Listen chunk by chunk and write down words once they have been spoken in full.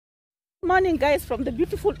Morning, guys, from the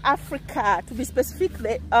beautiful Africa, to be specific,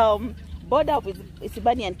 the border with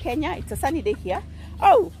Isibani and Kenya. It's a sunny day here.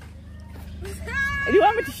 Oh, you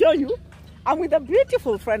want me to show you? I'm with a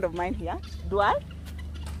beautiful friend of mine here, Dual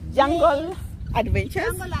Jungle Adventures.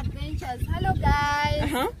 Jungle Adventures. Hello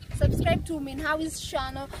guys. Subscribe to Minhawi's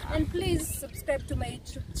channel and please subscribe to my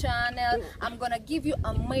YouTube channel. I'm gonna give you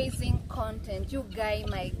amazing content. You guy,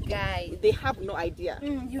 my guy. They have no idea.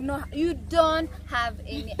 You know, you don't have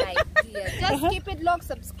any idea. Just keep it locked,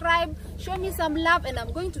 subscribe, show me some love, and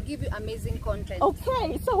I'm going to give you amazing content.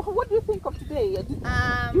 Okay, so what do you think of today?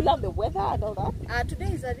 You love the weather and all that?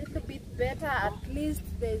 Today is a little bit better. At least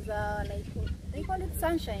there's a they call it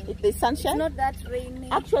sunshine. There's sunshine. It's not that rainy.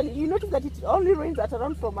 Actually, you notice that it only rains at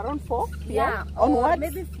around 4 p.m. Yeah, onwards.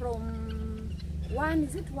 Maybe from 1.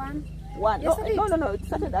 Is it 1? 1. No, it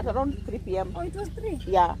started at around 3 p.m. Oh, it was 3?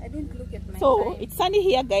 Yeah. I didn't look at my So, time. it's sunny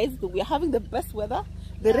here, guys. We are having the best weather.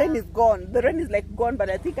 The rain is gone. The rain is like gone, but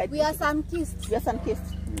I think we are sun-kissed. We are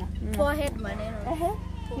sun-kissed. Forehead, maneno.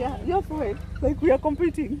 Yeah, your forehead. Like we are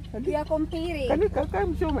competing. We are competing. Can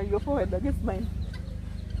you show your forehead against mine?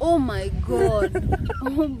 Oh my god.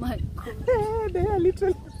 Oh my god. They are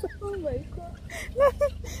literally. Oh my god.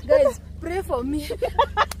 Guys, pray for me.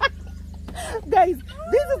 Guys,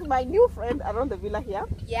 this is my new friend around the villa here.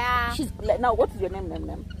 Yeah. She's like, now what is your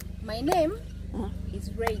name? My name is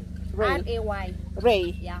Ray. R-A-Y.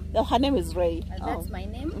 Ray. Yeah. Oh, her name is Ray. That's my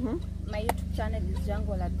name. My YouTube channel is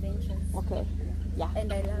Jungle Adventures. Okay. Yeah.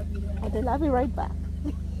 And I love you. And I love you right back.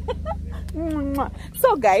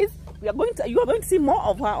 So guys, you are going to see more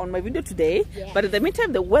of her on my video today. Yeah. But in the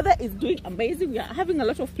meantime, the weather is doing amazing. We are having a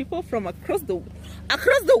lot of people from across the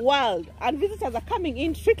world, and visitors are coming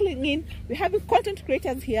in, trickling in. We're having content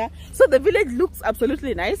creators here, so the village looks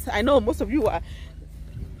absolutely nice. I know most of you are.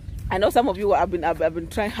 I know some of you have been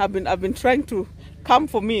trying to come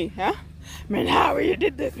for me, huh? Man, how you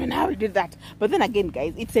did this? Man, how you did that? But then again,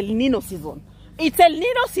 guys, it's El Nino season. It's El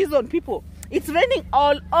Nino season, people. It's raining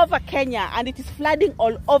all over Kenya and it is flooding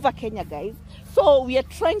all over Kenya, guys. So we are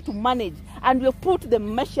trying to manage, and we've put the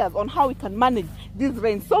measures on how we can manage this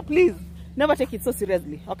rain. So please, never take it so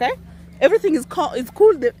seriously, okay? Everything is cool.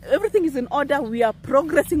 Everything is in order. We are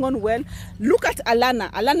progressing on well. Look at Alana.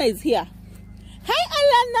 Alana is here. Hi,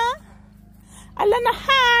 Alana. Alana,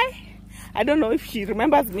 hi. I don't know if she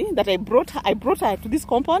remembers me that I brought her to this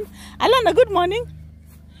compound. Alana, good morning.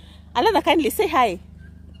 Alana, kindly say hi.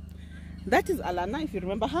 That is Alana, if you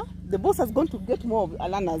remember her. The boss has gone to get more of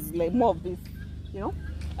Alana's, like more of this, you know.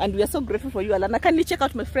 And we are so grateful for you, Alana. Kindly check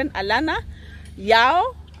out my friend Alana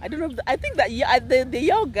Yao. I don't know. I think that the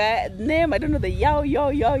Yao guy name. I don't know the Yao.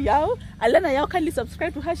 Alana Yao. Kindly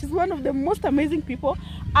subscribe to her. She's one of the most amazing people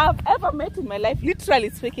I've ever met in my life.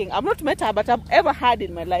 Literally speaking, I've not met her, but I've ever had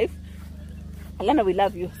in my life. Alana, we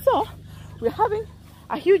love you. So we're having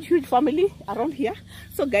a huge family around here.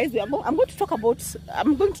 So guys, I'm going to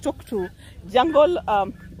talk to Jungle.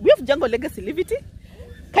 We have Jungle Legacy Livity.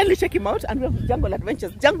 Kindly check him out. And we have Jungle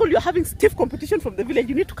Adventures. Jungle, you're having stiff competition from the village.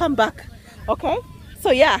 You need to come back, okay? So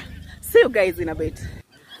yeah, see you guys in a bit.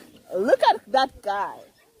 Look at that guy.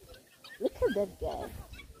 Look at that guy.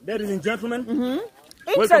 Ladies and gentlemen,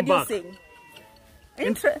 Welcome back.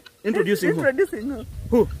 Introducing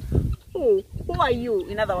who? Who are you,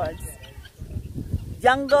 in other words?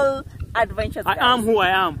 Jungle Adventures. I am who I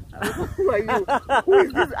am. Who are you? Who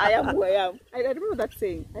is this? I am who I am. I remember that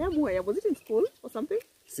saying. I am who I am. Was it in school or something?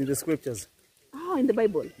 It's in the scriptures. Oh, in the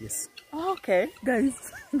Bible. Yes. Oh, okay,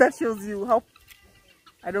 guys, that shows you how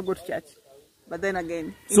I don't go to church. But then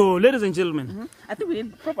again. So, ladies and gentlemen, I think we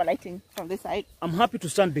need proper lighting from this side. I'm happy to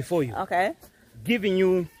stand before you. Okay. Giving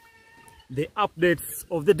you the updates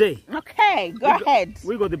of the day. Okay, go ahead.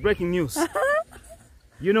 We got the breaking news.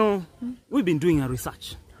 You know, we've been doing a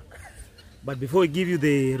research. But before we give you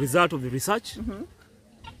the result of the research,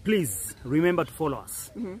 please remember to follow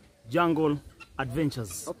us. Jungle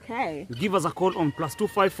Adventures. Okay. You give us a call on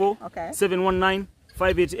 +254 okay. 719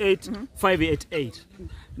 588 588.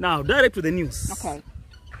 Now, direct to the news. Okay.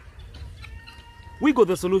 We got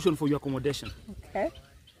the solution for your accommodation. Okay.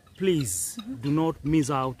 Please do not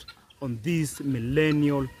miss out on this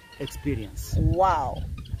millennial experience. Wow.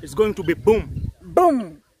 It's going to be boom.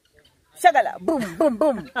 Boom. Shagala. Boom, boom,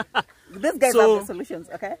 boom. These guys have the solutions,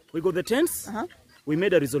 okay? We got the tents. We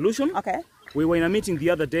made a resolution. Okay. We were in a meeting the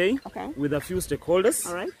other day with a few stakeholders.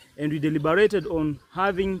 All right. And we deliberated on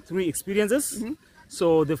having 3 experiences.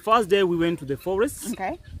 So the first day we went to the forest.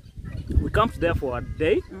 Okay. We camped there for a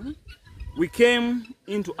day. We came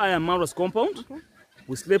into Ayamara's compound. Okay.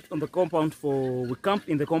 We slept on the compound we camped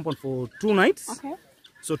in the compound for 2 nights. Okay.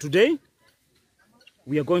 So today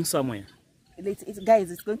we are going somewhere.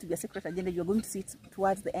 guys, it's going to be a secret agenda. You're going to see it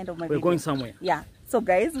towards the end of my video. We're going somewhere. Yeah. So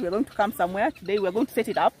guys, we're going to come somewhere today. We're going to set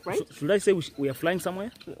it up, right? So, should I say we are flying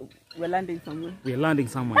somewhere? We're landing somewhere. We are landing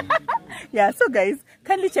somewhere. Yeah. So guys,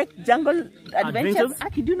 kindly check Jungle Adventures.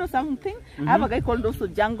 Actually, do you know something? I have a guy called also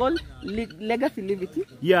Jungle Legacy Liberty.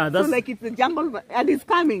 Yeah, that's so like it's a jungle and it's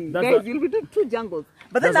coming. Guys, you'll be doing 2 jungles.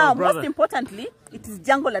 But then now, most importantly, it is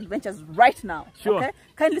Jungle Adventures right now. Sure. Okay.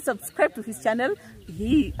 Kindly subscribe to his channel.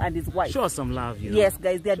 He and his wife. Show us some love, you know. Yes,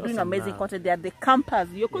 guys, they are doing amazing content. They are the campers.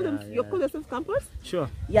 You call yourself campers? Sure.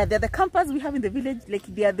 Yeah, they're the campers we have in the village. Like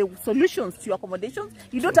they are the solutions to your accommodations.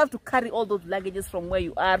 You don't have to carry all those luggages from where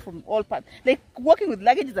you are, from all parts. Like working with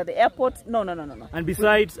luggages at the airport. No. And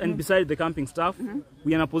besides, besides the camping stuff,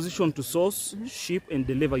 we are in a position to source, ship, and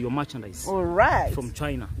deliver your merchandise. All right. From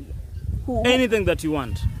China. Anything that you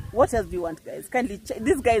want. What else do you want, guys? Kindly check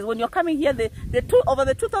these guys when you're coming here. Over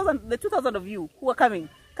the 2,000 of you who are coming.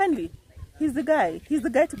 Kindly, he's the guy. He's the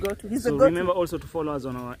guy to go to. He's the go-to. Remember also to follow us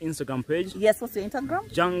on our Instagram page. Yes, what's your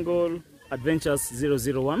Instagram? Jungle Adventures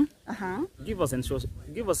 001. Give us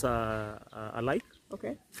a like.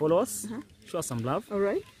 Okay. Follow us. Show us some love. All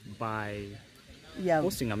right. By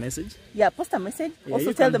posting a message. Yeah, post a message. Yeah,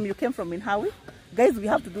 also tell them you came from Minhawi. Guys, we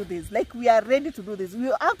have to do this. Like we are ready to do this.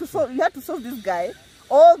 We have to solve this guy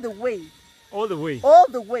all the way. All the way. All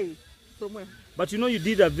the way. Somewhere. But you know, you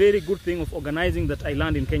did a very good thing of organizing that I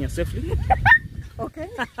land in Kenya safely. Okay.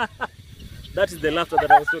 That is the laughter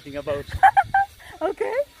that I was talking about.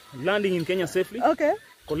 Okay. Landing in Kenya safely. Okay.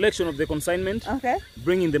 Collection of the consignment. Okay.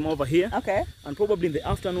 Bringing them over here. Okay. And probably in the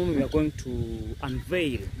afternoon we are going to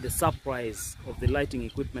unveil the surprise of the lighting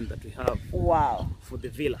equipment that we have. Wow. For the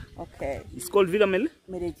villa. Okay. It's called Villa Medellin.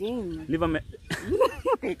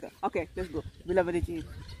 Okay, let's go. Villa Medellin.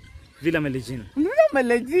 Villa Medellin. No,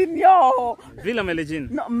 Medellin, yo. Villa Medellin.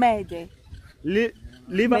 No, Medellin.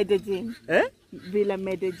 Medellin. Eh? Villa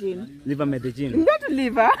Medellin. Liva Medellin. Not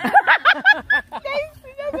liver.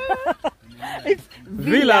 It's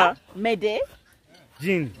Villa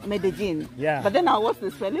Medellin. Medellin. Yeah. But then now what's the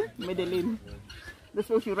spelling? Medellin. The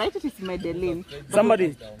way you write it is Medellin.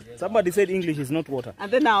 Somebody said English is not water. And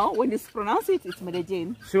then now when you pronounce it, it's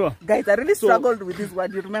Medellin. Sure. Guys, I really struggled with this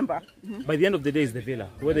word. You remember? By the end of the day, it's the villa.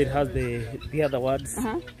 Whether it has the other words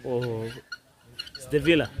or it's the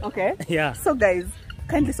villa. Okay. Yeah. So guys,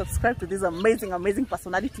 kindly subscribe to this amazing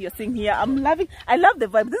personality you're seeing here. I love the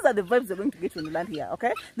vibe. These are the vibes you're going to get when you land here.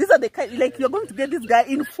 Okay. These are the kind, like you're going to get this guy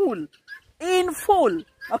in full.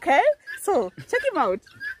 Okay. So check him out.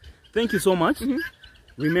 Thank you so much.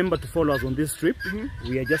 Remember to follow us on this trip.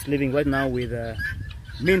 We are just leaving right now with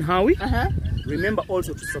Minhawi. Remember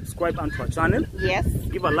also to subscribe onto our channel. Yes.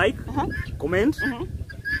 Give a like, comment.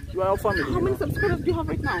 You are our family. How many subscribers do you have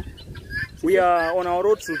right now? We are on our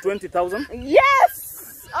road to 20,000.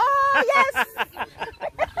 Yes! Oh, yes!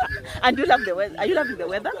 And do you love the weather? Are you loving the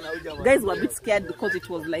weather? Guys were a bit scared because it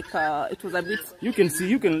was like, it was a bit... You can see,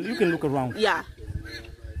 you can look around. Yeah.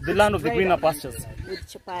 The land of the greener pastures. With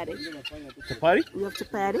chapati. Chapati? We have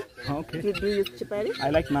chapati. Okay. Do you use chapati? I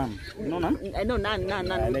like naan. You know naan? I know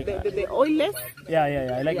naan. I like the oilless. Yeah.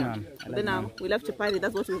 I like naan. Then now we love chapati.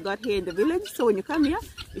 That's what we've got here in the village. So when you come here,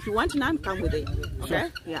 if you want naan, come with it. Okay? Sure.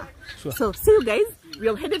 Yeah. Sure. So see you guys. We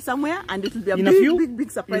have headed somewhere and it will be a big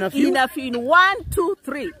surprise. In 1, 2,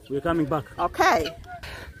 3. We're coming back. Okay.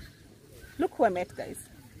 Look who I met, guys.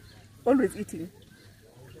 Always eating.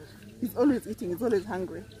 He's always eating. He's always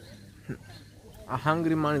hungry. A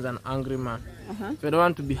hungry man is an angry man. If I don't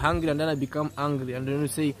want to be hungry and then I become angry and then you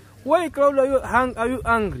say, why, Claude, are you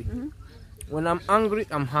angry? When I'm angry,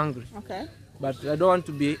 I'm hungry. Okay. But I don't want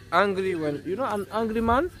to be angry when, you know, an angry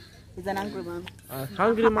man is an angry man. A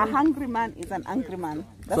hungry man. A hungry man is an angry man.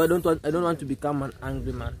 So I don't want to become an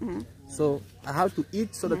angry man. So I have to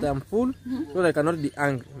eat so that I'm full, so that I cannot be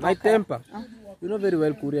angry. My temper. You know very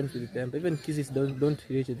well Koreans with the temper. Even kisses don't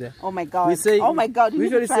reach it there. Oh my God. We say, oh my God. We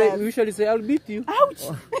usually say, I'll beat you. Ouch.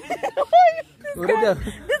 This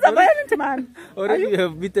is a violent man. Already we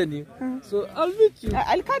have beaten you. So I'll beat you.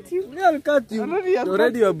 I'll cut you. Yeah, I'll cut you.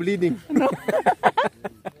 Already you're bleeding. No.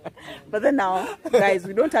 But then now, guys,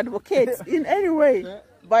 we don't advocate in any way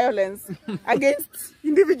violence against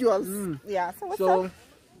individuals. Yeah. So what's up?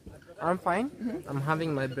 I'm fine. I'm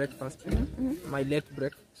having my breakfast, my late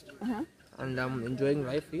breakfast. And I'm enjoying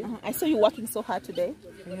life here. I saw you working so hard today.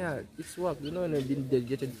 Yeah, it's work. You know, when I've been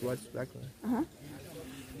dedicated towards working.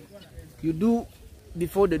 You do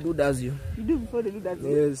before the do does you. You do before the do does you?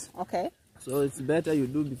 Yes. Okay. So it's better you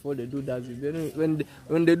do before the do does you. Then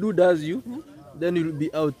when the do does you, then you'll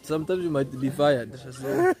be out. Sometimes you might be fired.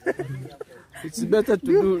 So It's better to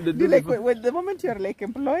do the Do like when the moment you're like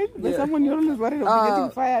employed, there's someone you're always worried of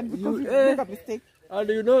getting fired because you make a mistake. And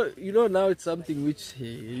you know now it's something which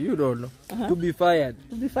you don't know. To be fired.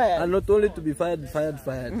 To be fired. And not only to be fired.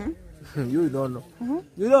 You don't know.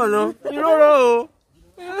 You don't know. You don't know.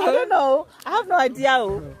 I don't know. I have no idea.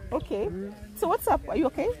 Okay. So what's up? Are you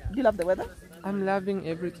okay? Do you love the weather? I'm loving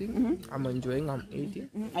everything. I'm enjoying. I'm eating.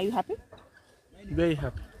 Are you happy? Very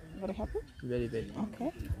happy. Very happy? Very, very.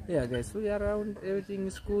 Okay. Yeah, guys. We are around. Everything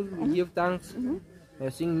is cool. We give thanks.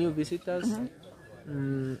 We're seeing new visitors.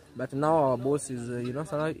 But now our boss is,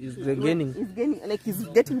 is gaining. He's gaining, like he's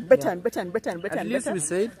getting better and better and better and better. At least we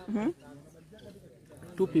said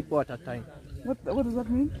 2 people at a time. What does that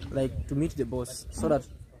mean? Like to meet the boss, so that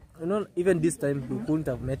even this time we couldn't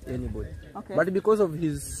have met anybody. Okay. But because of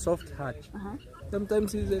his soft heart,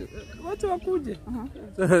 sometimes he's like, "What's wakuje?"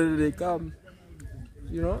 So they come.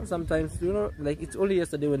 Sometimes like it's only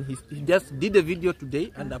yesterday when he just did a video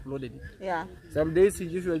today and uploaded it. Yeah. Some days he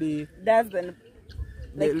usually does then.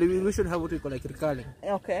 Like, we should have what we call like recalling.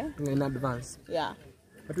 Okay. In advance. Yeah.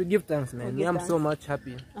 But we give thanks, man. I'm so much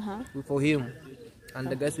happy for him. And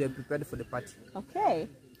the guys, we are prepared for the party. Okay.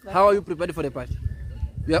 How are you prepared for the party?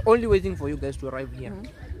 We are only waiting for you guys to arrive here.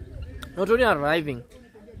 Not only arriving,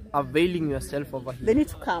 availing yourself over here. They need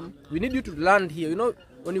to come. We need you to land here.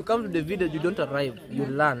 When you come to the village, you don't arrive. You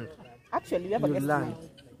land. Actually, we have a guest tonight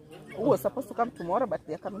who was supposed to come tomorrow, but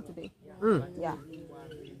they are coming today. Yeah.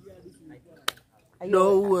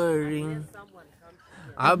 Don't worry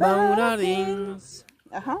about the things.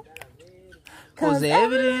 Cause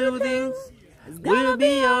every little thing will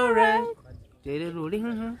be alright.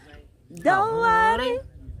 Don't worry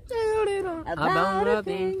about the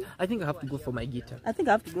things. I think I have to go for my guitar. I think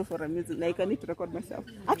I have to go for a music. Like I need to record myself.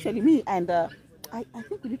 Actually, me and I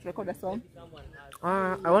think we need to record a song.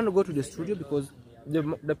 I want to go to the studio because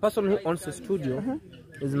the person who owns the studio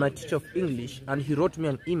is my teacher of English, and he wrote me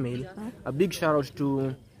an email. A big shout out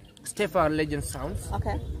to Stefan Legend Sounds.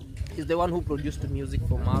 Okay. He's the one who produced the music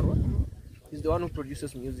for Marwa. He's the one who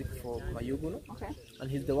produces music for Mayuguno. Okay.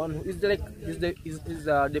 And he's the one who is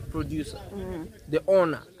the producer, the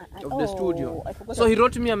owner of the studio. So he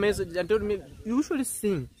wrote me a message and told me, "You usually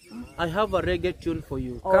sing. I have a reggae tune for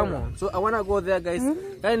you. Come on." So I wanna go there, guys.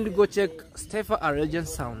 Kindly go check Stefan Legend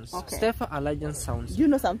Sounds. Okay. Stefan Legend Sounds. Do you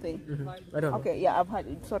know something? I don't know. Okay, yeah, I've heard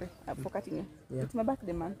it. Sorry, I'm forgetting you. Yeah. It's my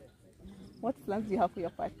birthday month. What plans do you have for your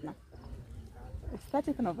partner? It's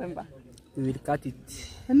 30th November. We will cut it.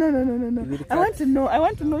 No. I want to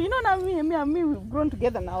know. You know, now me and me, we've grown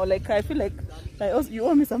together now. Like, I feel like you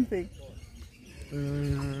owe me something.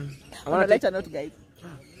 I want to let you know, guys.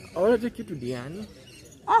 I want to take you to Diani.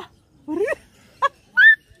 Ah, really?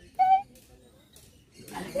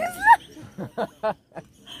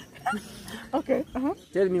 Okay.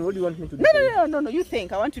 Tell me, what do you want me to do? No. You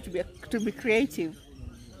think I want you to be creative.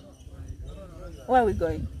 Where are we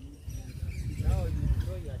going?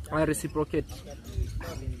 I reciprocate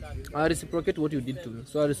what you did to me,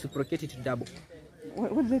 so I reciprocate it double.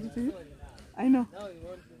 What did I do to you? I know.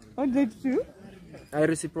 What did I do to you? I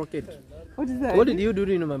reciprocate. What is that? What did you do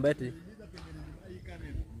during my birthday?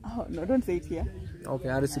 Oh no, don't say it here. Okay,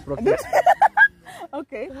 I reciprocate.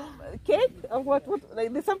 Okay. Cake? What?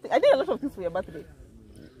 Like there's something. I did a lot of things for your birthday.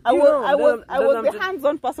 I was the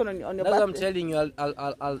hands-on person on your birthday. That's what I'm telling you.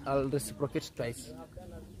 I'll reciprocate twice.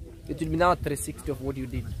 It will be now 360 of what you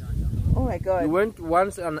did. Oh my God. You went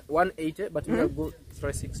once on 180, but we will go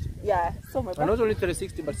 360. Yeah, so my and not only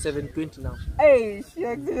 360, but 720 now. Hey,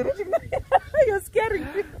 you're scaring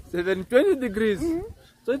me. 720 degrees.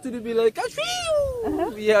 So it will be like,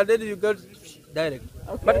 yeah, then you got direct.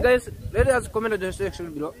 Okay. But guys, let us comment on the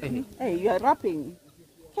section below. Hey, you are rapping.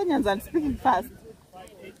 Kenyans are speaking fast.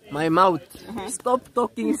 My mouth. Stop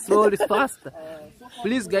talking slowly, faster.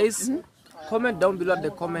 Please, guys. Comment down below at the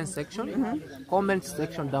comment section. Comment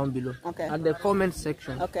section down below. Okay. At the comment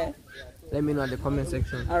section. Okay. Let me know at the comment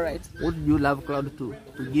section. All right. What do you love Cloud to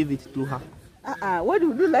give it to her? What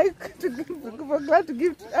would you like to give for Cloud to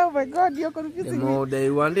give? Oh my God, you're confusing me. The more they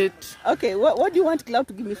want it. Okay. What do you want Cloud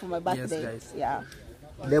to give me for my birthday? Yes, guys. Yeah.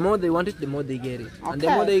 The more they want it, the more they get it. Okay. And the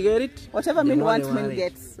more they get it, whatever Min wants, Min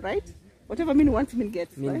gets, right? Whatever Min wants, Min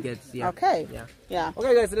gets. Min gets, yeah. Okay. Yeah.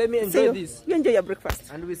 Okay, guys, let me enjoy this. You enjoy your breakfast.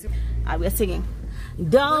 And we see. We are singing.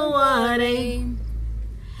 Don't worry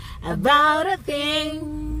about a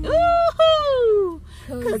thing. Woohoo!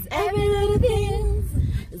 Cause every little thing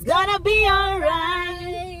is gonna be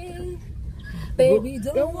alright. Baby,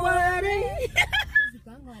 don't worry.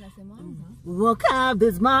 Woke up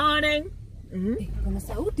this morning.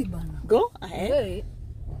 Go ahead.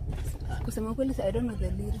 Kusema kweli, I don't know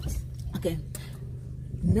the lyrics. Okay.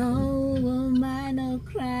 No woman, no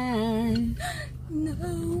cry.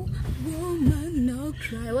 No woman, no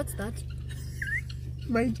cry. What's that?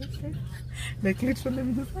 My jacket. Like literally, let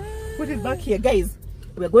me just put it back here, guys.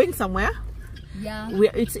 We're going somewhere. Yeah.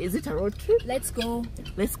 Is it a road trip? Let's go.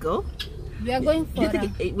 Let's go. We are going for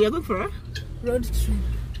we are going for a road trip.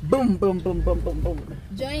 Boom, boom, boom, boom, boom, boom.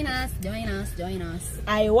 Join us, join us, join us.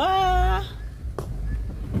 Iowa.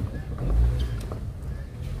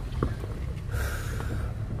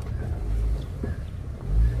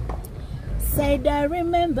 Said I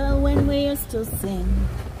remember when we used to sing.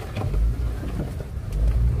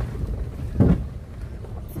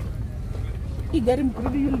 You got him,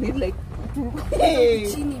 you need like to. Hey.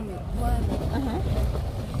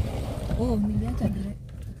 Oh,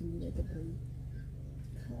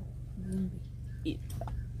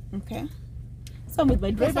 okay. So I'm with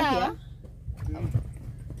my driver here.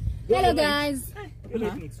 Hello guys.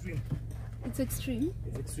 You're extreme. It's extreme.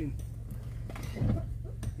 It's extreme.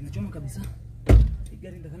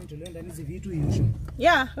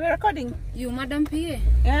 Yeah, we're recording. You, Madam PA.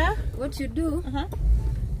 Yeah. What you do?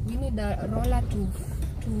 We need a roller to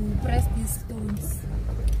press these stones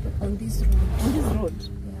on this road. On this road.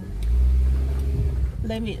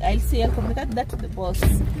 Yeah. I'll see. I'll communicate that to the boss.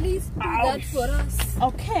 Please do that for us.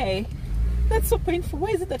 Okay. That's so painful. Why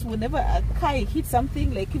is it that whenever a car hits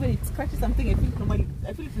something, like even it scratches something, I feel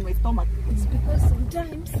it in my stomach? It's because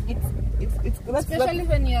sometimes it's especially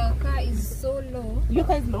when your car is so low. Your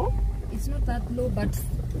car is low? It's not that low, but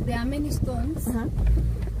there are many stones.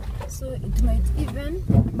 So it might even.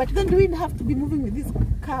 But then do we have to be moving with this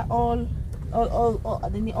car all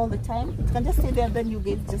the time? It can just stay there, then you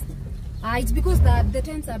get just. It's because the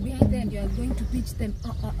tents are behind there and you are going to pitch them.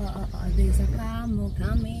 There's a car more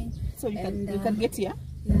coming. So you can get here?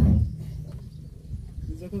 Yeah.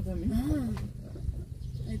 Is that coming?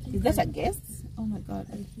 Is that a guest? Oh my god.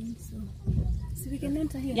 I think so. So we can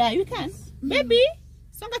enter here? Yeah, you can. Baby!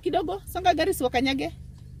 Songa kidogo. Songa gari siwakanyage.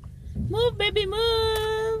 Move baby,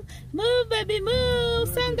 move! Move baby, move!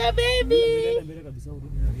 Songa baby!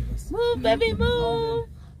 Move baby, move!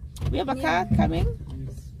 We have a car coming.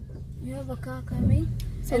 We have a car coming.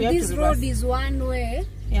 So and this road is one way.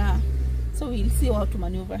 Yeah. So we'll see how to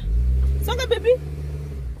maneuver. Songa baby.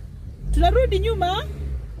 Tunarudi nyuma.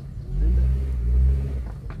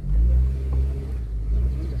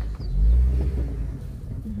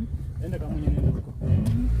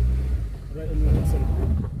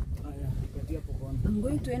 I'm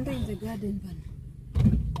going to enter in the garden van.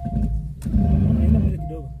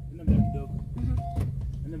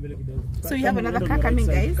 So you have another car coming,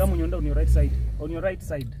 guys. Come on your right side. On your right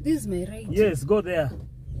side. This is my right. Yes, go there.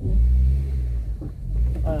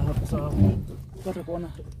 So kata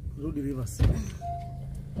kuona rudi reverse.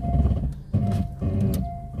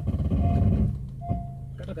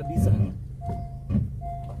 Kata kabisa.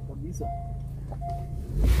 Kabisa.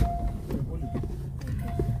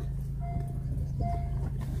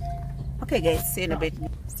 Okay guys, see you in a bit.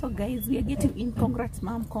 So guys, we are getting in Congrats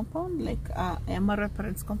Mom compound, like Amara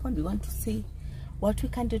Parents compound. We want to see what we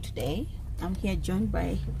can do today. I'm here joined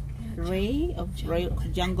by Ray of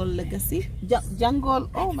Jungle Legacy. Jungle,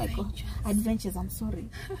 oh my god, Adventures, I'm sorry.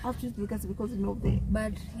 I have to use Legacy because you know the.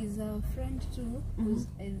 But he's a friend too.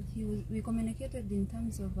 We communicated in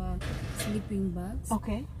terms of sleeping bags.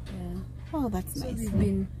 Okay. Yeah. Oh, that's so nice. We've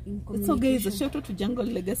been in communication. So guys, a shout out to Jungle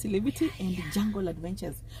Legacy Liberty and Jungle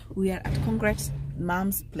Adventures. We are at Congrats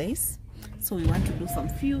Mom's place. So we want to do some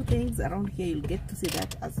few things around here. You'll get to see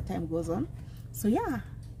that as time goes on. So yeah,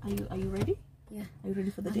 are you ready? Yeah. Are you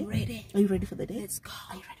ready for the day? I'm ready. Are you ready for the day? Let's go.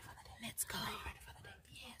 Are you ready for the day? Let's go. Are you ready for the day?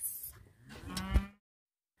 Yes.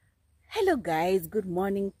 Hello guys, good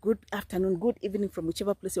morning, good afternoon, good evening from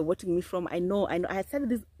whichever place you're watching me from. I know I started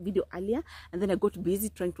this video earlier and then I got busy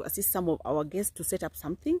trying to assist some of our guests to set up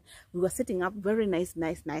something. We were setting up very nice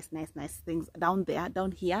things down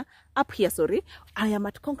here. Sorry. I am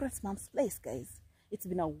at Congrats Mom's place, guys. It's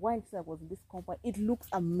been a while since I was in this compound. It looks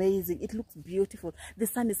amazing. It looks beautiful. The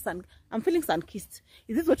sun is sun. I'm feeling sun-kissed.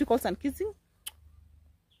 Is this what you call sun-kissing?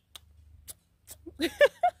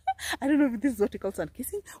 I don't know if this is what we call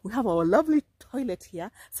sun-kissing. We have our lovely toilet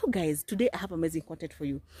here. So guys, today I have amazing content for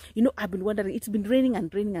you. You know, I've been wondering, it's been raining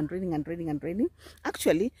and raining.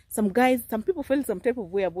 Actually, some people felt some type of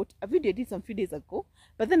way about a video I did some few days ago.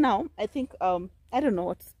 But then now, I think, I don't know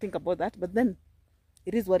what to think about that. But then,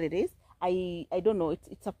 it is what it is. I don't know, it's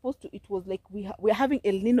supposed to, it was like we're having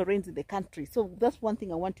El Nino rains in the country. So that's one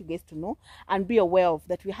thing I want you guys to know and be aware of,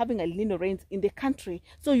 that we're having El Nino rains in the country.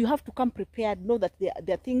 So you have to come prepared, know that there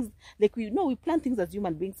are things, like we plan things as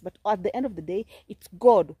human beings, but at the end of the day, it's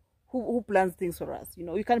God who plans things for us. You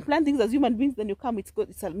know, you can plan things as human beings, then you come, it's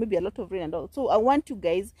good, maybe a lot of rain and all. So I want you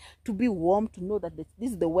guys to be warm, to know that this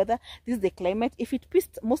is the weather, this is the climate. If it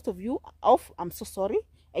pissed most of you off, I'm so sorry.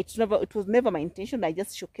 It was never my intention. I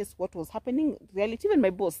just showcased what was happening, reality. Even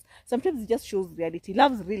my boss, sometimes he just shows reality. He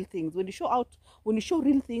loves real things. When you show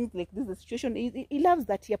real things like this, the situation, he loves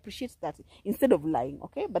that. He appreciates that instead of lying.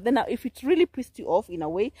 Okay, but then if it really pissed you off in a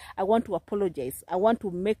way, I want to apologize. I want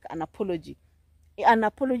to make an apology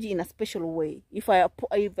in a special way. If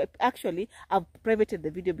actually I've privated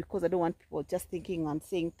the video because I don't want people just thinking and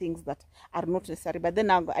saying things that are not necessary. But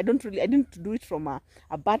then I didn't do it from a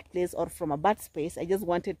bad place or from a bad space. I just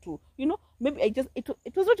wanted to, you know, maybe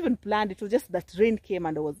it was not even planned. It was just that rain came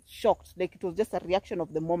and I was shocked. Like, it was just a reaction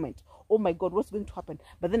of the moment. Oh my God, what's going to happen?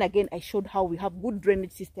 But then again, I showed how we have good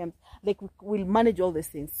drainage systems. Like, we'll manage all these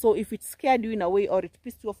things. So if it scared you in a way or it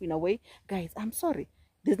pissed you off in a way, guys, I'm sorry.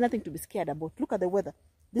 There's nothing to be scared about. Look at the weather.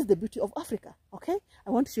 This is the beauty of Africa. Okay,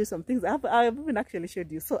 I want to show you some things. I've even actually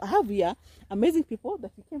showed you. So I have here amazing people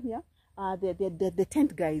that came here. They're the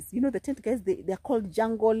tent guys. You know, the tent guys, they're called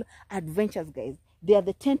Jungle Adventures guys. They are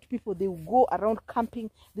the tent people. They go around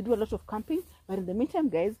camping. They do a lot of camping. But in the meantime,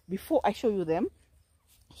 guys, before I show you them,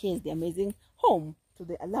 here's the amazing home to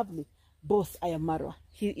the lovely boss, Ayamarwa.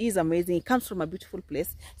 He is amazing. He comes from a beautiful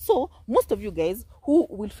place. So most of you guys who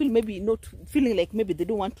will feel maybe not feeling like maybe they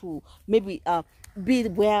don't want to maybe be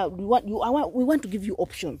where we want to give you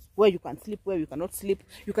options where you can sleep, where you cannot sleep.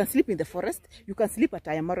 You can sleep in the forest. You can sleep at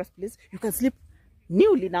Ayamarwa's place. You can sleep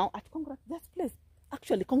newly now at Congrats Dad's place.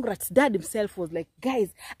 Actually, Congrats Dad himself was like,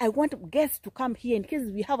 guys, I want guests to come here. In case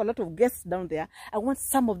we have a lot of guests down there, I want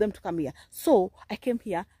some of them to come here. So I came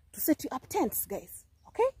here to set you up tents, guys.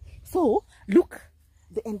 Okay, so look,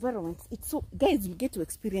 the environment, it's so, guys, you get to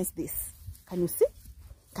experience this. Can you see?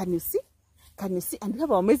 Can you see? Can you see? And we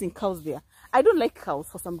have amazing cows there. I don't like cows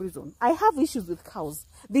for some reason. I have issues with cows.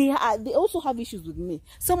 They also have issues with me.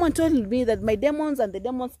 Someone told me that my demons and the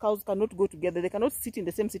demons' cows cannot go together. They cannot sit in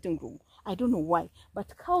the same sitting room. I don't know why.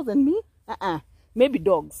 But cows and me, maybe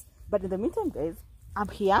dogs. But in the meantime, guys, I'm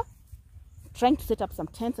here trying to set up some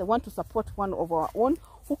tents. I want to support one of our own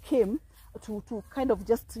who came to kind of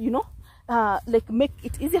just, you know, like make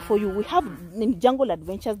it easier for you. We have in Jungle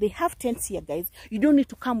Adventures, they have tents here, guys. You don't need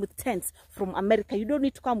to come with tents from America. You don't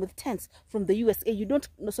need to come with tents from the USA. You don't,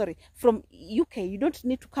 no, sorry, from UK. You don't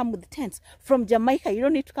need to come with tents from Jamaica. You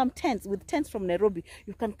don't need to come with tents from Nairobi.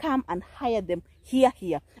 You can come and hire them here,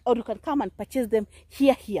 or you can come and purchase them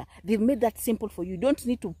here. They've made that simple for you. You don't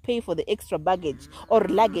need to pay for the extra baggage or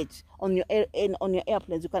luggage on your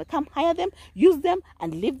airplanes. You can come hire them, use them,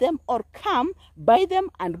 and leave them, or come buy them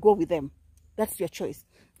and go with them. That's your choice.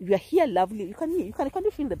 You are here, lovely. Can you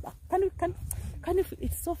feel the back? Can you feel?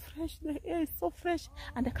 It's so fresh. The air is so fresh,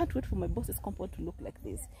 and I can't wait for my boss's compound to look like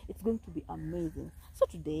this. It's going to be amazing. So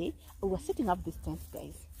today we're setting up this tent,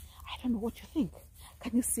 guys. I don't know what you think.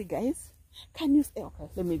 Can you see, guys? Can you see? Okay,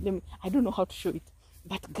 let me. I don't know how to show it,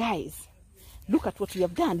 but guys, look at what we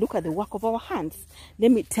have done. Look at the work of our hands.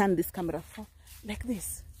 Let me turn this camera for like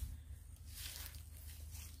this.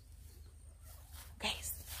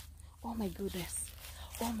 Guys, oh my goodness.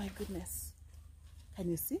 Oh my goodness. Can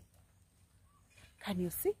you see? Can you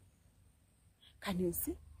see? Can you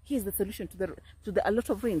see? Here's the solution to a lot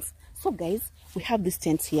of rains. So guys, we have these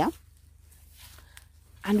tents here,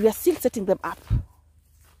 and we are still setting them up.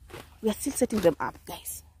 We are still setting them up,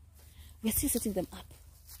 guys. We are still setting them up.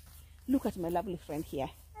 Look at my lovely friend here.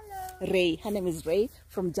 Hello. Ray. Her name is Ray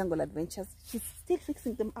from Jungle Adventures. She's still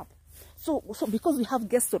fixing them up. So because we have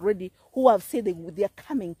guests already who have said they are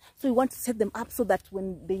coming, so we want to set them up so that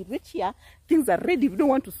when they reach here, things are ready. We don't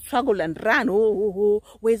want to struggle and run. Oh,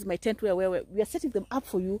 where's my tent? Where? We are setting them up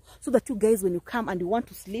for you so that you guys, when you come and you want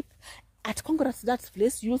to sleep at Congrats Dad's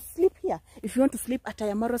place, you'll sleep here. If you want to sleep at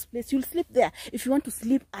Ayamarwa's place, you'll sleep there. If you want to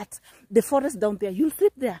sleep at the forest down there, you'll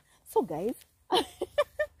sleep there. So guys,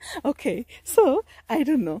 okay, so I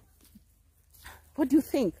don't know. What do you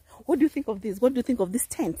think? What do you think of this? What do you think of these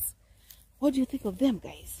tents? What do you think of them,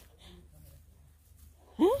 guys?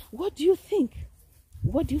 Huh? What do you think?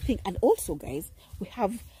 What do you think? And also, guys, we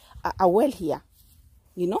have a well here.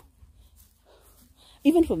 You know,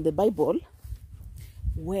 even from the Bible,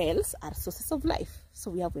 wells are sources of life.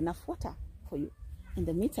 So we have enough water for you. In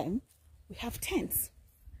the meantime, we have tents.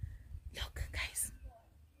 Look, guys.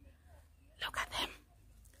 Look at them.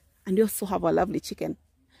 And we also have a lovely chicken.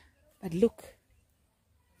 But look.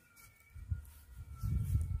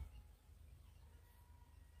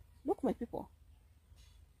 Look, my people.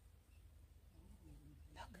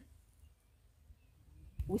 Look.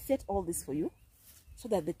 We set all this for you so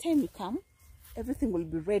that the time you come, everything will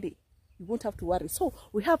be ready. you won't have to worry. So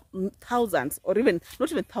we have thousands, or even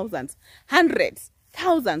not even thousands, hundreds,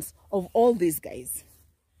 thousands of all these guys.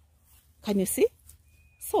 Can you see?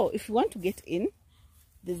 So if you want to get in,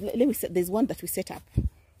 there's one that we set up.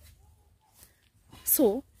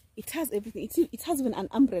 So it has everything. It has even an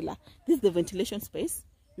umbrella. This is the ventilation space.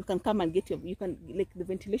 You can come and get you can, like, the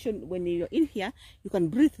ventilation when you're in here, you can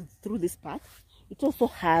breathe through this part. It also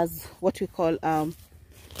has what we call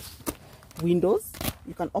windows.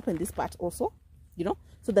 You can open this part also, you know,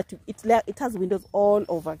 so that it has windows all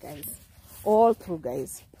over, guys, all through,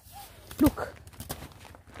 guys. Look,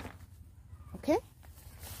 okay.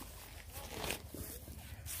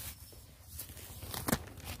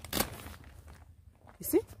 You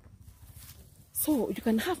see? So you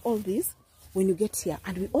can have all these when you get here.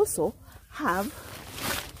 And we also have,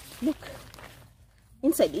 look,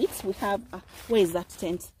 inside it we have where is that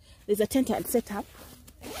tent? There's a tent I had set up.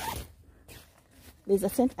 There's a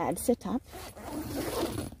tent I had set up.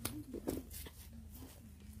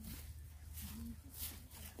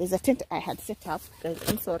 There's a tent I had set up, guys.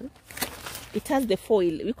 I'm sorry. It has the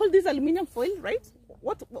foil. We call this aluminum foil, right?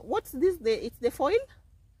 What's this? It's the foil?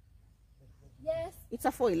 Yes. It's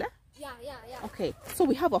a foil, eh? Yeah. Okay, so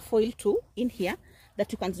we have a foil too in here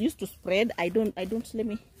that you can use to spread. I think I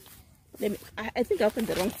opened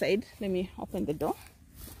the wrong side. Let me open the door.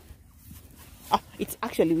 It's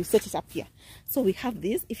actually, we set it up here. So we have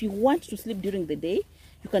this. If you want to sleep during the day,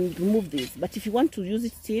 you can remove this, but if you want to use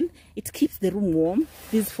it still, it keeps the room warm.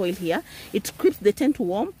 This foil here, it keeps the tent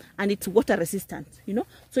warm, and it's water resistant, you know,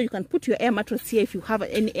 so you can put your air mattress here if you have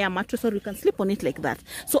any air mattress, or you can sleep on it like that.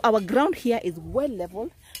 So our ground here is well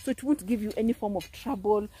leveled, so it won't give you any form of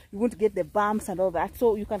trouble. You won't get the bumps and all that.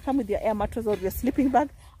 So you can come with your air mattress or your sleeping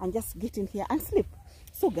bag and just get in here and sleep.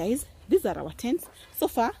 So guys, these are our tents. So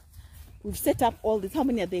far we've set up all these. How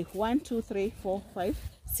many are they? 1, 2, 3, 4, 5,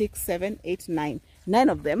 6, 7, 8, 9. 9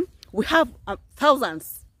 of them. We have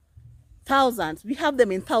thousands. We have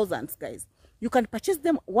them in thousands, guys. You can purchase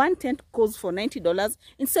them. One tent goes for $90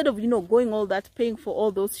 instead of, you know, going all that, paying for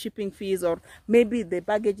all those shipping fees, or maybe the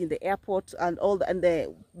baggage in the airport and all that, and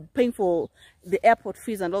the paying for the airport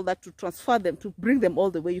fees and all that to transfer them, to bring them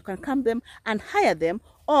all the way. You can come them and hire them,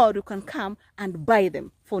 or you can come and buy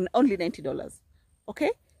them for only $90.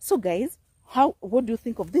 Okay, so guys, what do you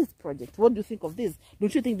think of this project? What do you think of this?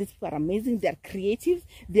 Don't you think these people are amazing? They are creative.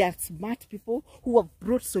 They are smart people who have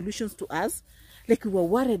brought solutions to us. Like, we were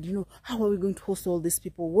worried, you know, how are we going to host all these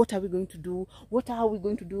people? What are we going to do? What are we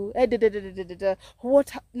going to do?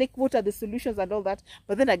 What are the solutions and all that?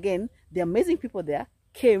 But then again, the amazing people there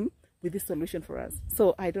came with this solution for us.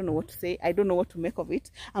 So I don't know what to say. I don't know what to make of it.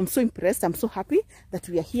 I'm so impressed. I'm so happy that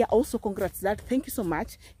we are here. Also, congrats, Dad. Thank you so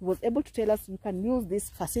much. He was able to tell us we can use this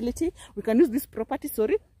facility, we can use this property,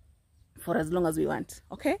 for as long as we want.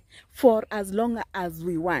 Okay, for as long as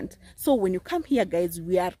we want. So when you come here, guys,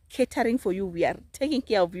 we are catering for you, we are taking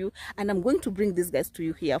care of you, and I'm going to bring these guys to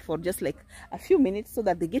you here for just like a few minutes so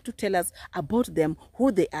that they get to tell us about them,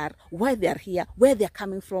 who they are, why they are here, where they're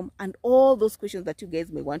coming from, and all those questions that you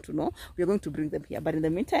guys may want to know. We're going to bring them here. But in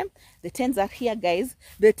the meantime, the tents are here, guys.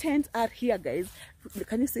 The tents are here, guys.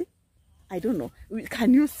 Can you see? I don't know.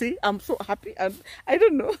 Can you see? I'm so happy. I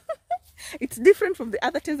don't know. It's different from the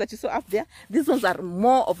other tents that you saw up there. These ones are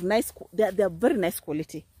more of nice. They're very nice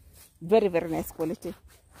quality. Very, very nice quality.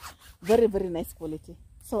 Very, very nice quality.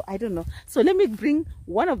 So I don't know. So let me bring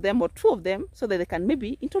one of them or two of them so that they can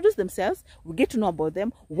maybe introduce themselves. We get to know about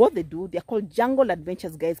them, what they do. They're called Jungle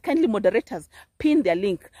Adventures, guys. Kindly, moderators, pin their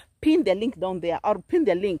link down there, or pin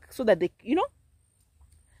their link so that they, you know,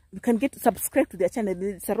 you can get subscribed to their channel.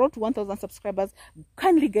 It's around 1,000 subscribers.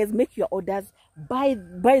 Kindly, guys, make your orders, buy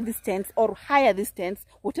these tents or hire these tents,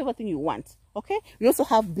 whatever thing you want. Okay, we also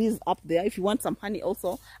have these up there if you want some honey.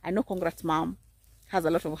 Also, I know Congrats Mom has a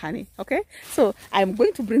lot of honey. Okay, so I'm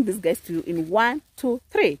going to bring these guys to you in 1, 2,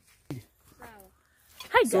 3. Wow.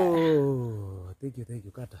 Hi, guys. So thank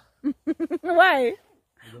you, Kata. Why?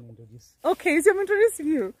 Introduce. Okay, so I'm introducing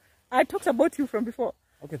you. I talked about you from before.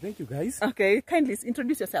 Okay, thank you, guys. Okay, kindly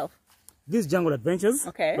introduce yourself. This Jungle Adventures.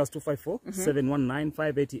 Okay. +254 719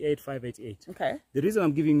 588 588. Okay. The reason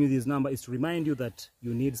I'm giving you this number is to remind you that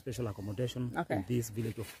you need special accommodation Okay. in this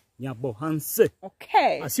village of Nyabohanse.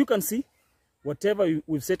 Okay. As you can see, whatever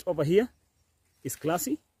we've set over here is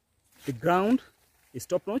classy, the ground is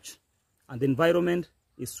top-notch, and the environment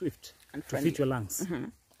is swift And to friendly. fit your lungs.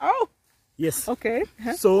 Oh, Yes. okay.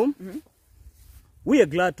 So, we are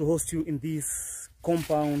glad to host you in this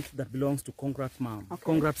compound that belongs to Congrats Mom. Okay.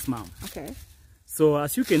 Congrats Mom. Okay. So,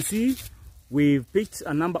 as you can see, we've picked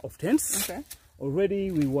a number of tents. Okay.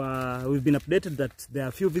 Already we've been updated that there are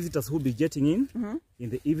a few visitors who'll be jetting in in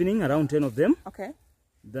the evening, around 10 of them. Okay.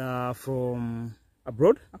 They're from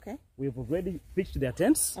abroad. Okay. We've already pitched their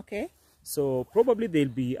tents. Okay. So probably they'll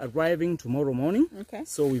be arriving tomorrow morning. Okay.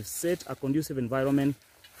 So we've set a conducive environment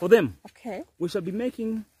for them. Okay. We shall be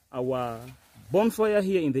making our bonfire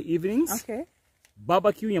here in the evenings. Okay.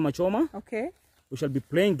 Barbecue Yamachoma. Okay. We shall be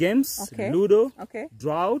playing games. Okay. Ludo. Okay.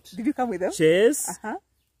 Drought. Did you come with them? Chess.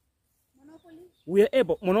 Monopoly. We are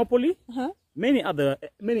able Monopoly. Many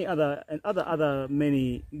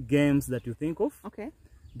Many games that you think of. Okay.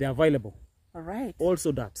 They're available. All right.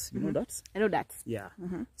 Also darts. You know darts? I know that. Yeah.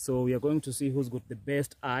 So we are going to see who's got the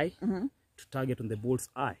best eye to target on the bull's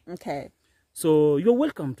eye. Okay. So you're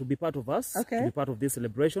welcome to be part of us, Okay. to be part of this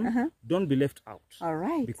celebration. Don't be left out. All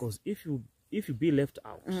right. Because if you be left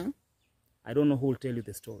out, I don't know who will tell you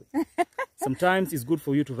the story. Sometimes it's good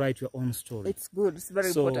for you to write your own story. It's good. It's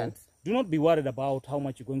very So important. do not be worried about how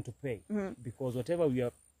much you're going to pay, because whatever we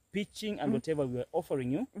are pitching and whatever we are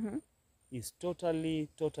offering you is totally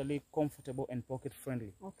comfortable and pocket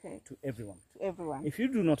friendly Okay. to everyone. To everyone. If you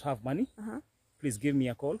do not have money, please give me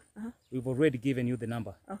a call. We've already given you the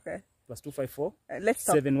number. Okay. +254 Let's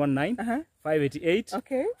talk. 719 588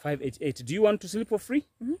 Okay. 588. Do you want to sleep for free?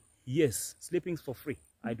 Yes, sleeping's for free.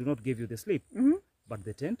 I do not give you the sleep, but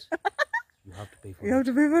the tent you have to pay for. You have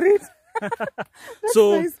to pay for it.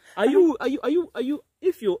 So nice. are you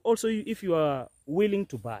if you are willing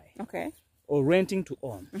to buy Okay. or renting to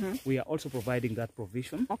own, we are also providing that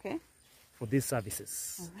provision Okay. for these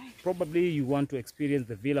services. All right. Probably you want to experience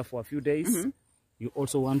the villa for a few days. You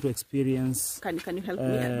also want to experience Can you help me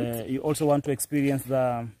a bit? you also want to experience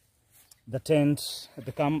the tent,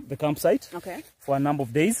 the campsite Okay. for a number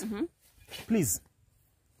of days. Please,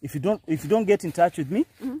 if you don't get in touch with me,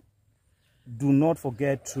 do not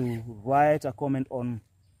forget to write a comment on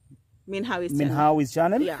Minhawi's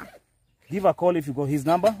channel. Yeah. Give a call if you got his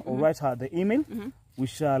number, or write her the email. We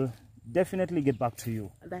shall definitely get back to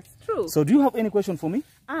you. That's true. So do you have any question for me?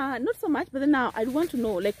 Not so much, but then now I want to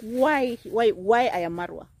know, like, why I am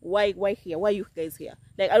Marwa? Why here? Why you guys here?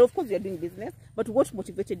 Like, of course you are doing business, but what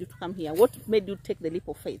motivated you to come here? What made you take the leap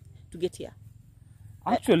of faith to get here?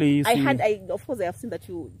 Actually, you see, of course I have seen that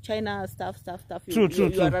you China stuff. True.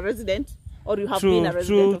 You are a resident, or you have been a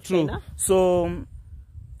resident of China. So,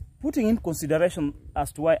 putting in consideration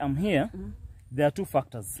as to why I'm here, there are two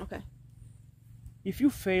factors. Okay. If you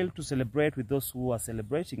fail to celebrate with those who are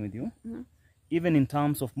celebrating with you, even in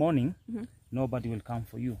terms of mourning, nobody will come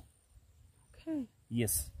for you. Okay.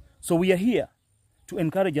 Yes. So we are here to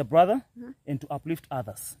encourage a brother and to uplift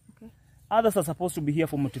others. Okay. Others are supposed to be here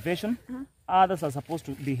for motivation. Others are supposed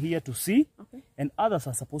to be here to see. Okay. And others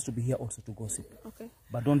are supposed to be here also to gossip. Okay.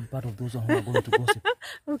 But don't be part of those who are going to gossip.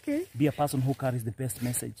 Okay. Be a person who carries the best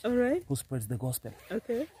message. All right. Who spreads the gospel.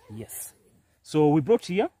 Okay. Yes. So we brought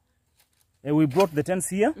the tents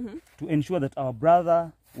here to ensure that our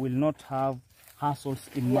brother will not have hassles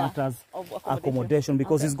in matters of accommodation,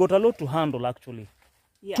 because he's got a lot to handle actually.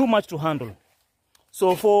 Yeah. Too much to handle.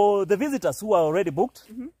 So for the visitors who are already booked,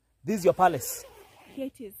 this is your palace, Here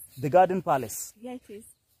it is. the garden palace. Here it is.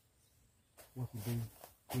 What will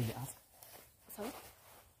they really ask? Sorry?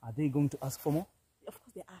 Are they going to ask for more? Of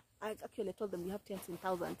course they are. I actually told them we have tents in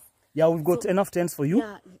thousands. Yeah, we've got enough tents for you.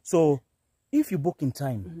 Yeah. So if you book in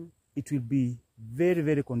time, it will be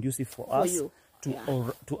very conducive for us you.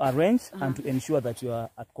 to arrange and to ensure that you are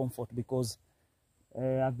at comfort, because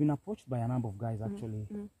I've been approached by a number of guys actually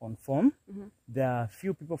on phone. There are a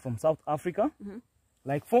few people from South Africa,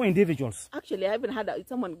 like 4 individuals. Actually, I haven't had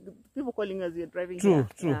people calling us, you're driving True.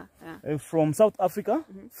 here. Yeah. From South Africa,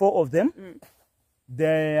 4 of them.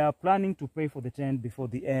 They are planning to pay for the tent before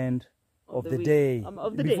the end of the day.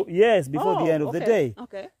 Of the day? Yes, before the end of the day.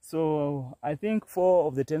 Okay. So I think 4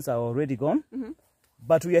 of the tents are already gone,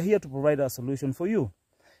 but we are here to provide a solution for you.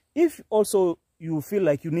 If also you feel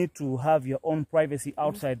like you need to have your own privacy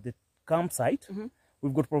outside the campsite,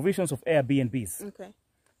 we've got provisions of Airbnbs. Okay.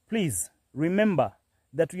 Please remember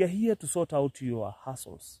that we are here to sort out your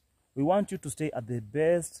hassles. We want you to stay at the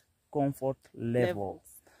best comfort level.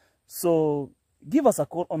 So give us a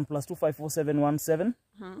call on +254 717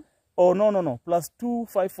 or no,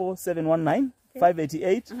 +254 719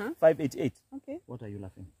 588 588. Okay. What are you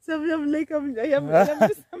laughing? So I'm like, I'm just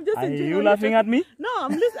Are enjoying you what laughing you're at me? No,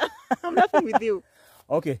 I'm laughing with you.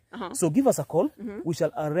 Okay, so give us a call. We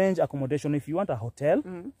shall arrange accommodation. If you want a hotel,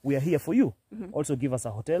 we are here for you. Also give us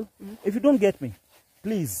a hotel. If you don't get me,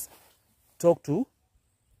 please talk to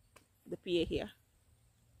The PA here.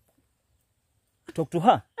 Talk to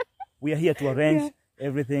her. We are here to arrange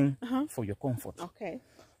everything for your comfort. Okay.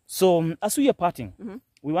 So as we are parting,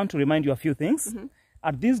 we want to remind you a few things.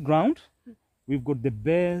 At this ground, We've got the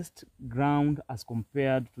best ground as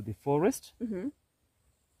compared to the forest.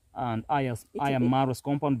 And I am Maro's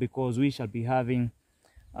compound, because we shall be having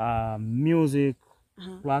music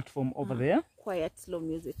platform over there. Quiet, slow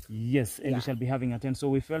music. Yes, and we shall be having a tent. So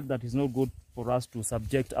we felt that it's not good for us to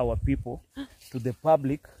subject our people to the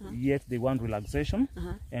public, yet they want relaxation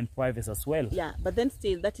and privacy as well. Yeah, but then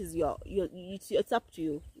still, that is it's up to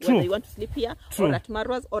you. True. Whether you want to sleep here, or at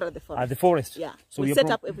Marwa's, or at the forest. At the forest. Yeah, So we set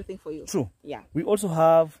up everything for you. True. Yeah. We also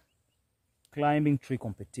have climbing tree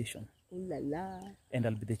competition. Ooh la la. And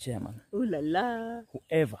I'll be the chairman. Ooh la la.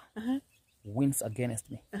 Whoever wins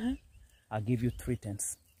against me, I'll give you 3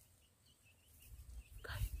 tents.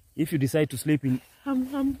 If you decide to sleep in a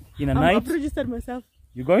night, I've registered myself.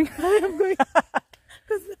 You going? I am going.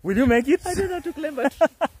 Will you make it? I don't know how to climb a tree.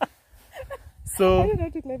 So, I don't know how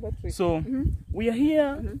to climb a tree. So we are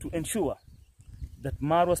here to ensure that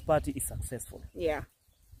Marwa's party is successful. Yeah,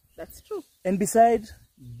 that's true. And besides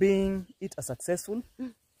being it a successful,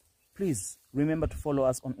 please remember to follow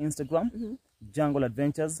us on Instagram, Jungle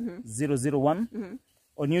Adventures 001.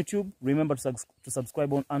 On YouTube, remember to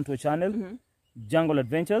subscribe onto our channel, Jungle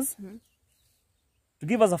Adventures. To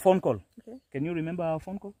give us a phone call. Okay. Can you remember our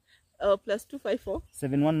phone call? +254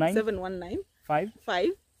 719 5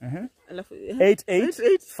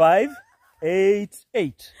 88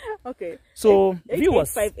 588. Okay. So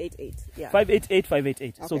viewers, 588. Yeah.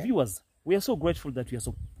 588. Okay. So viewers, we are so grateful that you are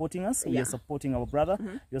supporting us. We are supporting our brother.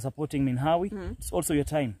 You are supporting Minhawi. It's also your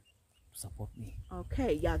time to support me.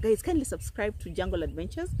 Okay, yeah, guys, kindly subscribe to Jungle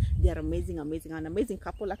Adventures. They are amazing, an amazing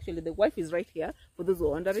couple. Actually, the wife is right here. For those who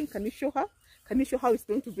are wondering, can you show her? Can you show how it's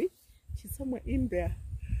going to be? She's somewhere in there.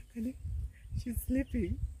 Can you? She's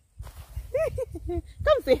sleeping.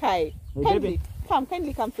 Come say hi. Hey, kindly, baby.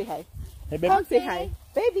 Kindly come say hi. Hey, baby. Come say hi.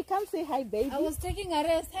 Baby, come say hi, baby. I was taking a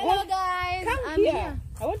rest. Hello, guys. Come here.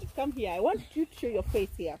 I want you to come here. I want you to show your face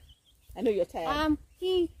here. I know you're tired.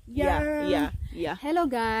 Here. Yeah. Hello,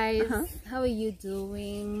 guys. How are you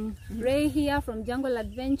doing? Ray here from Jungle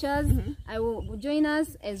Adventures. I will join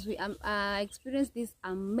us as we experience this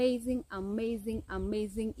amazing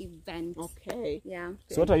event. Okay. Yeah.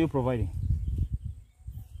 So what are you providing?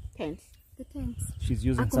 Tents. The tents. She's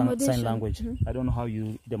using sign language. I don't know how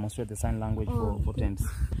you demonstrate the sign language for tents.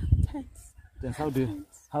 Tents. Tents.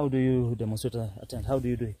 How do you demonstrate a tent? How do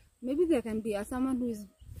you do it? Maybe there can be someone who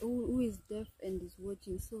is deaf and is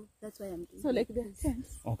watching, so that's why I'm doing. So like the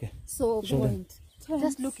tents. Okay. So Tents.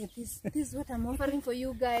 just look at this. This is what I'm offering for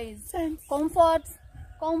you guys. Tents. Comfort.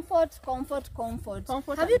 Have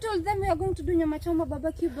you told them we are going to do Nyama Choma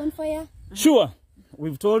barbecue bonfire? Sure.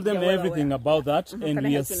 We've told them well everything about that, and Can I we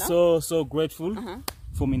are help you now? so grateful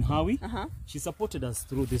for Minhawi. She supported us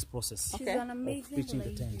through this process. She's an amazing Pitching the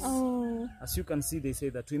lady. tents. Oh. As you can see, they say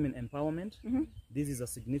that women empowerment. This is a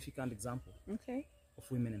significant example Okay. of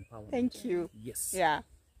women empowerment. Thank you. Yes. Yeah.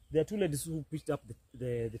 There are 2 ladies who pitched up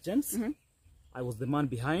the tents. I was the man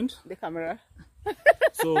behind. The camera.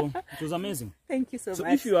 So it was amazing. Thank you so So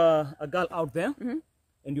much. if you are a girl out there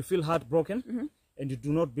and you feel heartbroken and you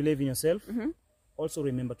do not believe in yourself, also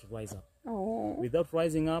remember to rise up. Oh. Without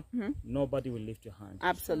rising up, nobody will lift your hand.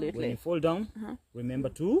 Absolutely. When you fall down, remember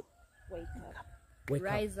to Wake up. wake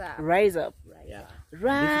Rise up. Rise up. Yeah.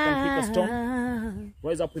 Rise. If you can pick a stone,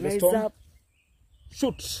 rise up with a stone. Up.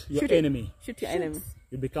 Shoot your Shoot it. enemy. Shoot your enemy.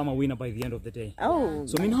 You become a winner by the end of the day. Oh.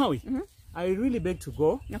 So Minhawi, I really beg to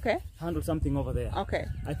go Okay. handle something over there. Okay.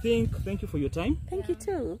 Thank you for your time. Thank you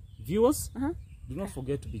too. Viewers, do not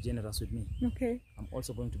forget to be generous with me. Okay. I'm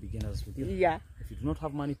also going to be generous with you. Yeah. If you do not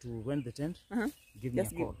have money to rent the tent, give me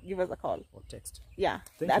Just a call give us a call. or text. Yeah.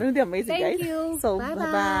 Thank That you. will be amazing, Thank guys. you. So Bye-bye.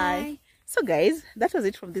 bye. So guys, that was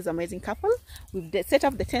it from this amazing couple. We've set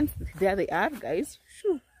up the tents. There they are, guys.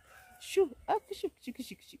 Shoo. Shoo. Up, shoo, shoo, shoo,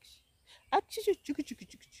 shoo, shoo. Up, shoo, shoo, shoo, shoo, shoo,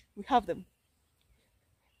 shoo. We have them.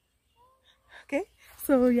 Okay.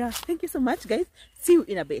 So yeah, thank you so much, guys. See you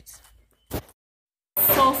in a bit.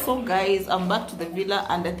 So guys, I'm back to the villa,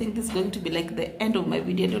 and I think this is going to be like the end of my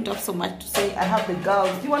video. I don't have so much to say. I have the girls.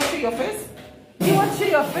 Do you want to show your face? Do you want to show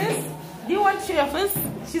your face? Do you want to show your face?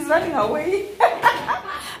 She's running away.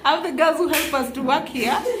 I have the girls who help us to work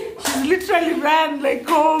here. She's literally ran like,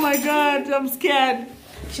 oh my god, I'm scared.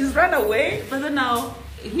 She's run away, but then now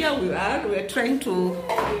here we are. We're trying to,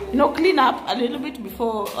 clean up a little bit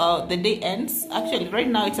before the day ends. Actually, right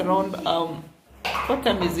now it's around what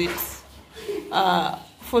time is it?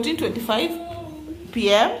 14:25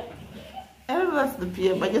 p.m. I don't know that's the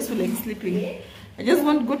p.m. I just feel like sleeping. I just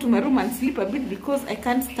want to go to my room and sleep a bit because I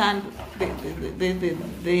can't stand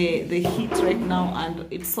the heat right now, and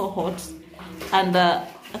it's so hot. And I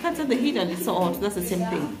can't stand the heat and it's so hot. That's the same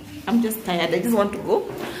thing. I'm just tired. I just want to go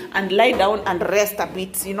and lie down and rest a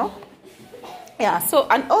bit, you know. Yeah, so,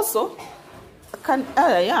 and also,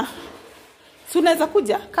 yeah. Soon as I could,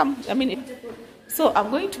 come a minute. So I'm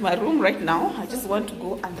going to my room right now. I just want to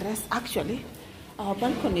go and rest. Actually, our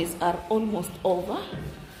balconies are almost over.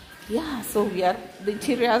 Yeah, so the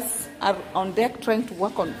interiors are on deck trying to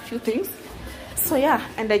work on a few things. So yeah,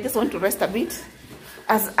 and I just want to rest a bit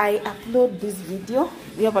as I upload this video.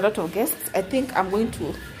 We have a lot of guests. I think I'm going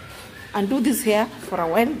to undo this hair for a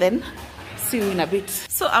while, then see you in a bit.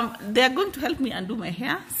 So they are going to help me undo my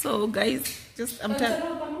hair. So guys,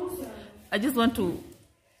 I just want to,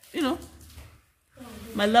 you know,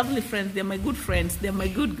 my lovely friends, they're my good friends. They're my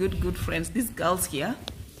good friends. These girls here.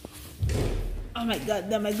 Oh my God,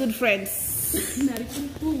 they're my good friends.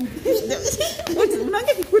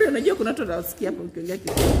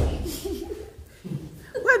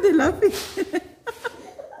 Why are they laughing?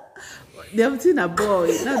 They have seen a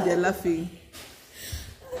boy, now they're laughing.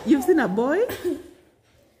 You've seen a boy?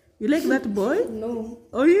 You like that boy? No.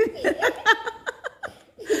 Oh, yeah?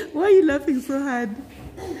 Why are you laughing so hard?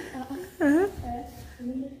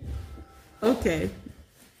 Okay.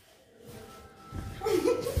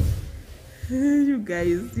 You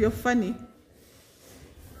guys, you're funny.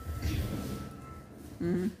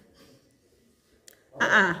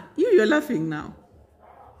 You're laughing now.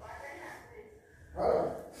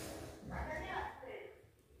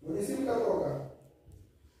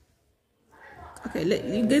 Okay,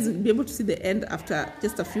 you guys will be able to see the end after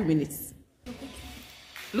just a few minutes.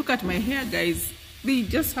 Look at my hair, guys. They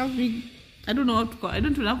just have big, I don't know how to call. I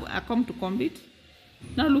don't have a comb to comb it.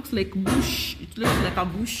 Now it looks like bush. It looks like a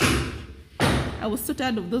bush. I was so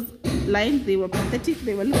tired of those lines. They were pathetic.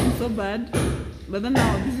 They were looking so bad. But then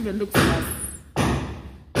now this even looks worse.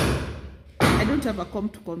 I don't have a comb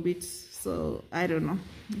to comb it, so I don't know.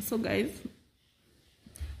 So guys,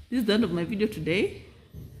 this is the end of my video today.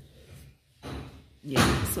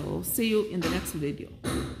 Yeah, so see you in the next video.